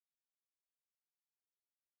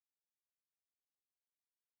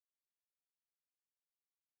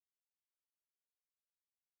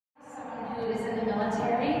who is in the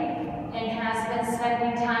military and has been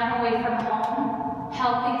spending time away from home,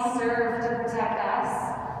 helping serve to protect us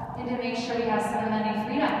and to make sure we have some of the many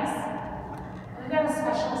freedoms. We've got a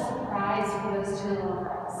special surprise for those two little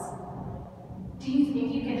girls. Do you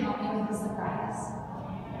think you can help me with the surprise?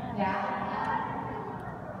 Yeah?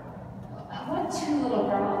 What two little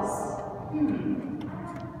girls?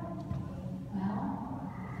 Well,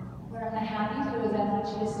 what I'm going to have you do is I want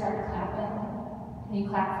you to start clapping. Can you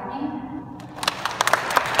clap for me?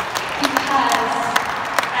 Because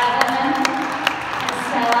Evelyn and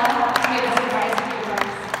Stella made a surprise for you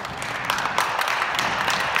guys.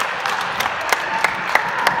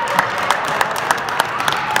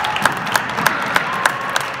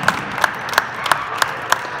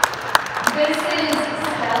 This is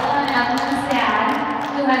Stella and Evelyn's dad,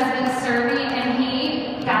 who has been serving, and he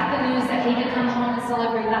got the news that he could come home and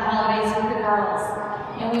celebrate the holidays with the girls.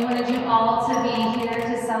 And we wanted you all to be here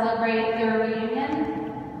to celebrate their reunion.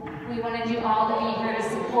 We wanted you all to be here to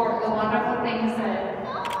support the wonderful things that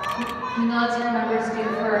military members do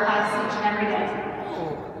for us each and every day.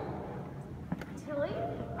 Tilly?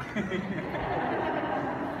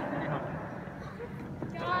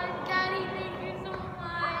 God, Daddy, thank you so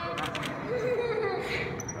much. This is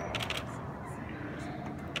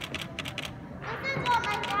what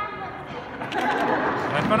my dad would say.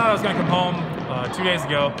 I found out I was going to come home 2 days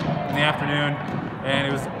ago in the afternoon, and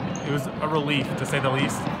it was a relief, to say the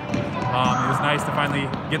least. It was nice to finally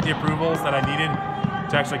get the approvals that I needed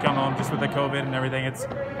to actually come home, just with the COVID and everything.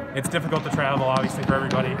 It's difficult to travel, obviously, for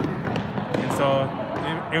everybody, and so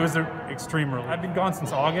it was an extreme relief. I've been gone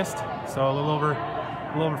since August, so a little over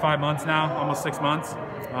 5 months now, almost 6 months,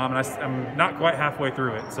 and I'm not quite halfway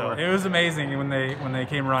through it. So it was amazing when they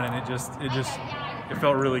came running. It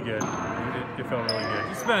felt really good. It felt really good.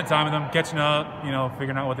 Just spending time with them, catching up,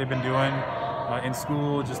 figuring out what they've been doing in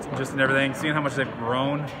school, just in everything, seeing how much they've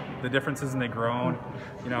grown, the differences they've grown,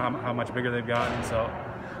 how much bigger they've gotten. So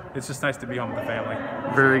it's just nice to be home with the family.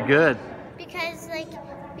 Very good. Because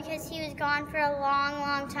he was gone for a long,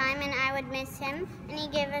 long time, and I would miss him, and he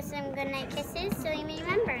gave us some goodnight kisses, so he may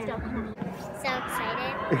remember him. So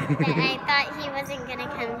excited that I thought he wasn't gonna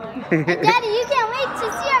come here. And Daddy, you can't wait to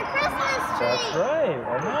see our Christmas tree. That's right. I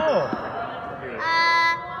know.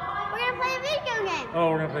 We're gonna play a video game. Oh,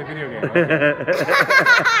 we're gonna play a video game.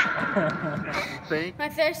 My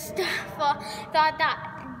first thought that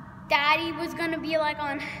Daddy was gonna be like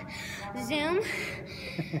on Zoom,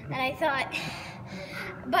 and I thought,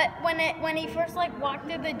 but when he first walked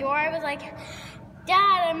through the door, I was like,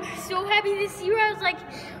 Dad, I'm so happy to see you. I was like,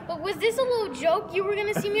 but was this a little joke? You were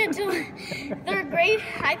gonna see me until 3rd grade?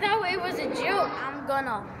 I thought it was a joke. I'm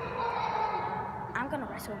gonna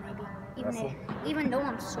wrestle maybe. Even though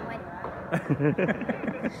I'm sweating.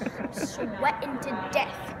 I'm sweating to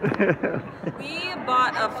death. We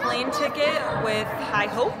bought a plane ticket with high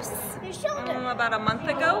hopes about a month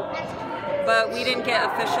ago, but we didn't get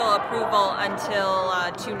official approval until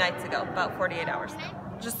 2 nights ago, about 48 hours.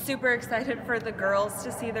 Just super excited for the girls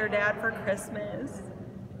to see their dad for Christmas.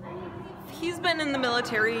 He's been in the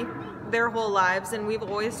military their whole lives, and we've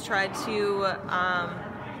always tried to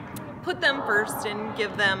put them first and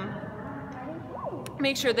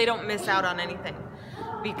make sure they don't miss out on anything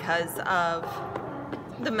because of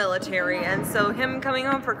the military. And so him coming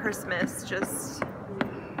home for Christmas just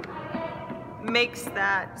makes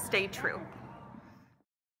that stay true.